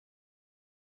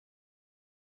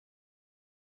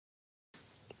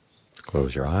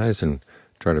Close your eyes and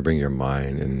try to bring your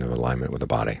mind into alignment with the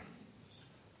body.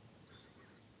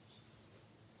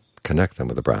 Connect them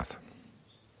with the breath.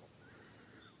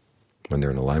 When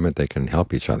they're in alignment, they can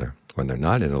help each other. When they're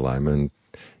not in alignment,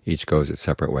 each goes its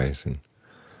separate ways, and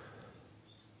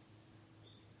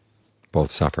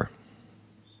both suffer.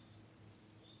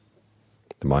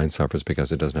 The mind suffers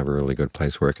because it doesn't have a really good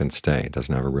place where it can stay. It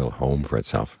doesn't have a real home for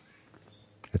itself.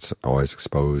 It's always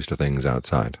exposed to things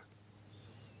outside.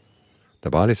 The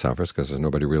body suffers because there's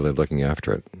nobody really looking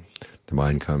after it. The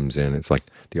mind comes in, it's like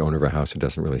the owner of a house who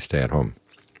doesn't really stay at home.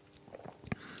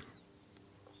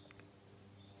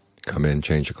 Come in,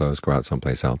 change your clothes, go out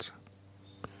someplace else.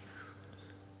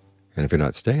 And if you're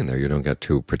not staying there, you don't get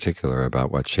too particular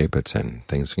about what shape it's in.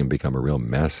 Things can become a real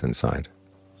mess inside.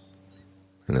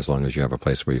 And as long as you have a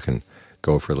place where you can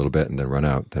go for a little bit and then run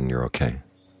out, then you're okay.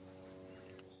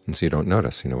 And so you don't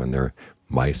notice, when there are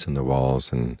mice in the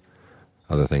walls and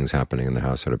other things happening in the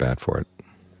house that are bad for it.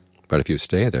 But if you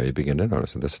stay there, you begin to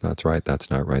notice that this is not right, that's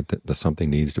not right, that something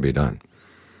needs to be done.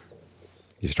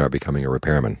 You start becoming a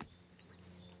repairman.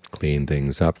 Clean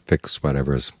things up, fix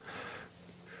whatever is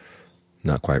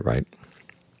not quite right,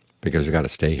 because you've got to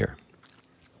stay here.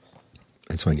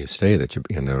 It's when you stay that you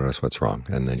begin to notice what's wrong,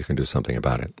 and then you can do something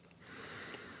about it.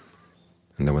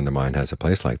 And then when the mind has a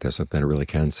place like this, then it really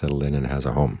can settle in and has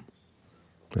a home.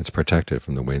 It's protected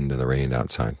from the wind and the rain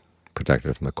outside,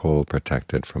 protected from the cold,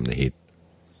 protected from the heat.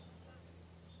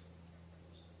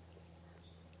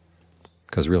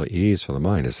 Because really ease for the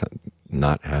mind is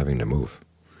not having to move.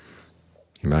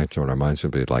 Imagine what our minds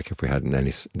would be like if we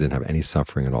didn't have any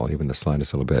suffering at all, even the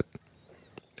slightest little bit.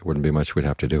 There wouldn't be much we'd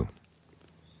have to do.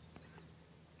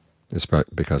 It's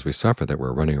because we suffer that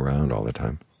we're running around all the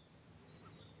time.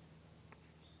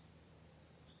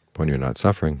 When you're not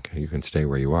suffering, you can stay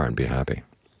where you are and be happy.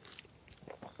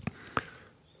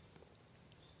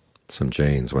 Some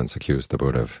Jains once accused the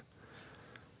Buddha of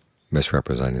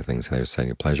misrepresenting things. They were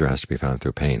saying pleasure has to be found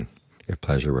through pain. If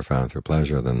pleasure were found through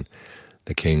pleasure, then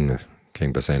the King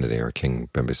Pasenadi or King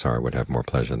Bimbisara would have more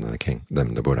pleasure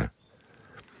than the Buddha.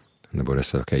 And the Buddha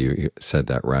said, okay, you said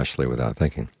that rashly without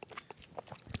thinking.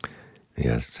 He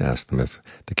asked them if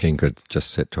the king could just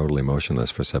sit totally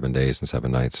motionless for 7 days and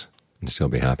 7 nights and still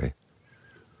be happy.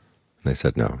 And they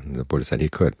said no. And the Buddha said he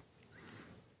could,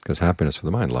 because happiness for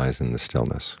the mind lies in the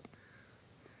stillness.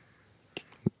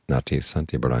 Nati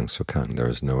santi barang sukhan. There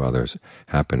is no other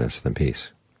happiness than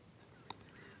peace.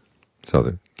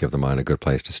 So give the mind a good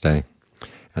place to stay,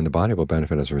 and the body will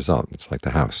benefit as a result. It's like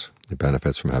the house. It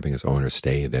benefits from having its owner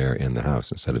stay there in the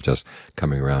house instead of just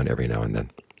coming around every now and then.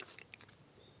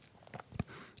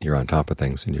 You're on top of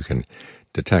things, and you can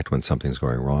detect when something's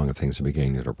going wrong, if things are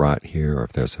beginning to rot here, or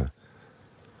if there's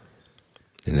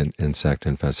an insect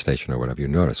infestation or whatever. You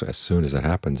notice as soon as it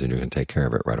happens, and you can take care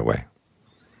of it right away.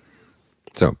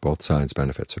 So both sides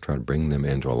benefit, so try to bring them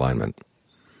into alignment,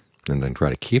 and then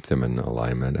try to keep them in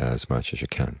alignment as much as you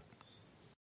can.